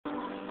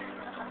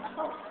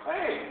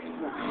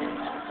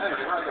Anyway,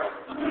 here I go.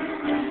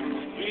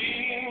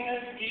 Being a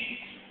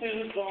geek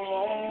is the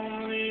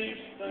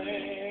loneliest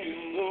thing in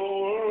the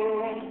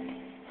world.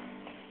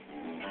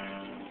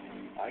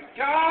 I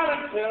gotta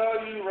tell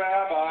you,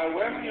 Rabbi,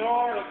 when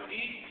you're a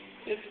geek,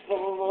 it's the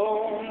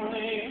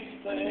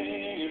loneliest thing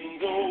in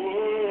the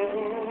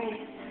world.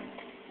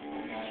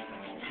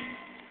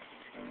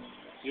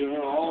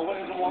 You're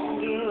always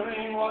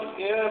wondering what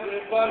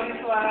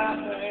everybody's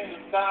laughing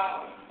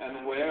about and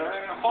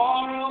wearing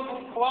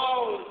horrible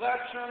clothes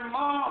that your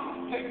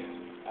mom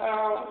picked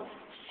out.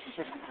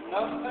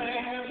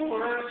 Nothing is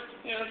worse,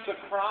 it's a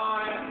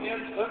crime,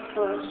 it's a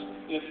curse,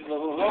 it's the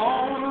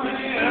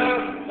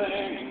loneliest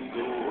thing in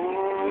the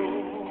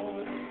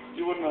world.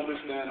 You wouldn't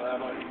understand,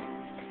 Rabbi.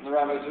 And the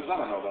rabbi says, I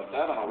don't know about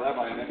that, I'm a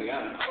rabbi in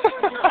Indiana.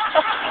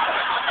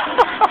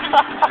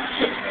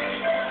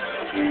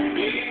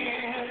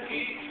 Being a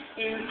geek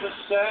is the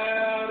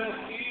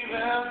saddest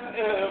event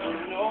ever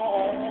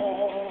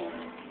known.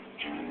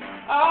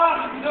 I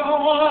know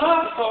what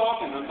I'm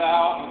talking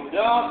about, and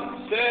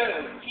doesn't say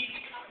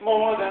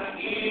more than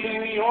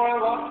eating your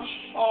lunch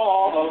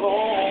all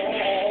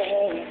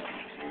alone.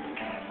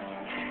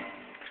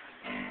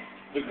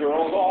 The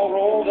girls all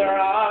roll their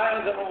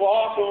eyes and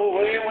walk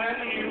away when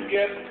you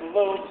get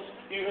close.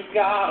 You've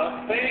got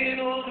a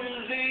fatal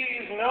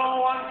disease,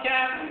 no one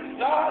can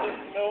start it,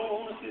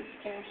 knows it's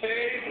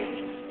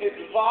contagious,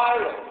 it's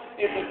viral,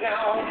 it's a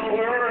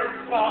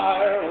downward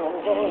spiral,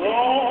 the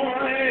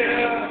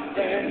loneliest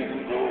thing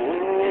in the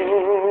world.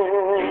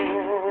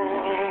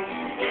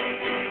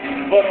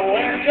 But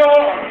when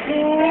you're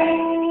cool,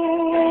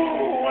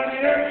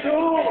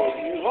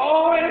 you've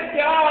always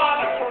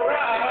got a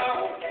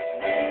crowd.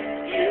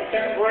 You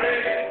can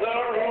break the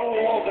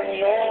rules and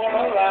you're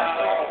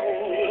allowed.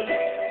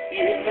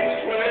 You can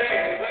sway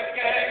the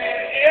gang in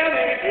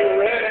any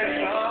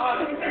direction.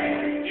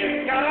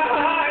 You've got a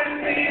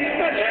high-speed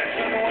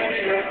connection when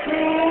you're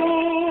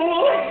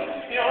cool.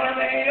 You're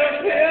the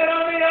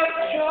epitome of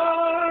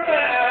charm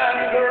and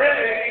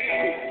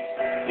grace.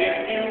 If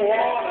you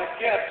want to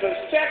get to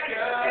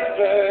second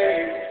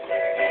base,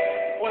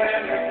 when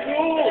you're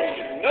cool,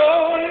 you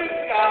know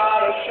you've got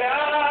a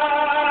shot.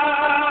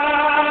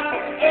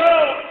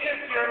 Oh, if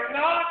you're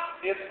not,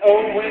 it's a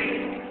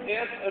waste,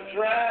 it's a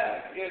drag,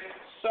 it's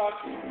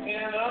sucked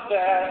in a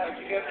bag,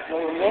 it's the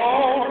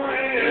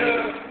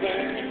loneliest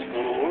thing in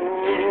the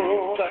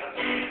world.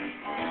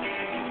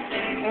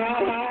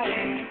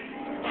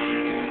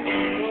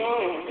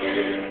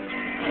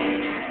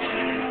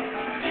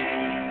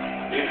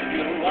 If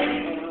you like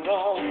the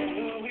wrong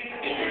movie,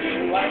 if you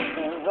like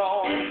the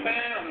wrong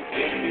band,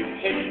 if you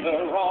pick the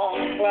wrong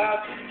class,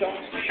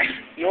 don't see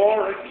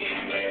you're a geek.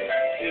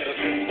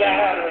 It's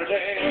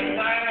Saturday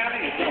night and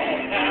you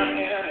don't have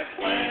any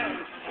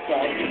plans, so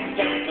you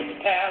spend the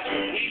past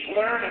week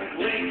learning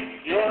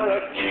Greek. You're a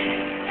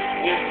geek.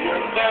 If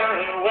you're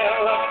very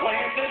well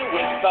acquainted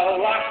with the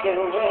locker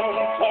room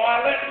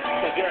toilet,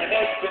 because your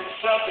head's been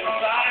shoved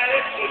inside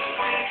it, just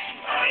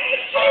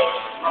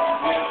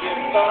if you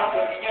start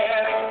to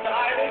get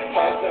excited,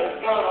 because there's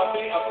gonna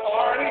be a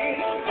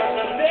party, but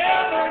you'll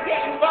never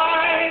get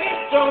invited,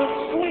 don't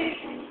sleep,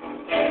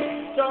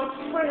 don't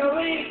spring a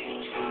leak,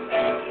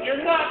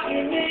 you're not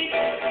unique,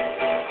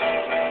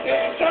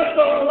 it's just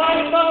the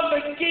life of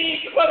a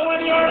geek, but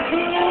when you're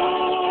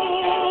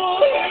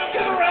cool, you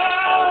can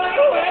rally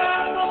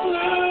when the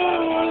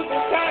blues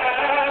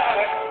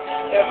attack,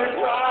 every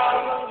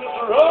problem just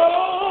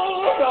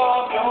rolls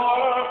off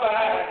your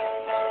back,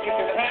 you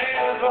can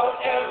handle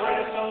every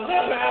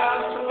slip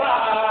and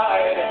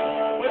slide,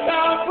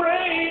 without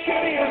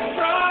breaking your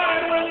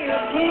stride when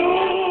you're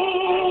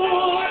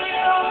cool, you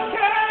don't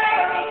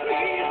care if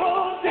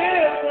people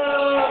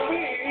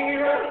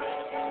disappear,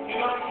 you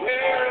don't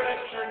care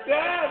that your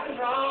dad's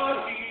not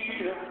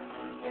here,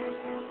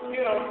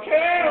 you don't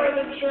care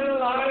that your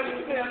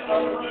life's been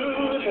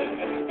uprooted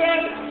and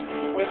spent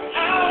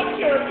without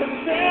your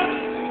consent,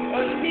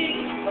 a geek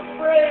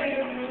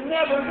afraid it's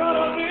never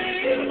gonna be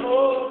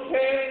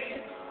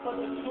okay, but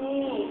the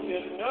fool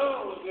it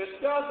knows it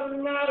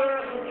doesn't matter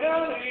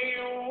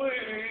anyway.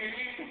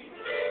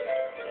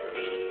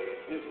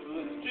 It's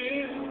the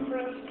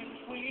difference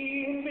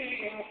between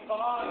being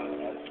fine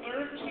at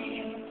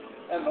 13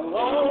 and the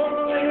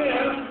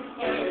loneliest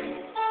thing.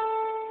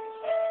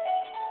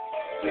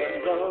 It's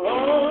the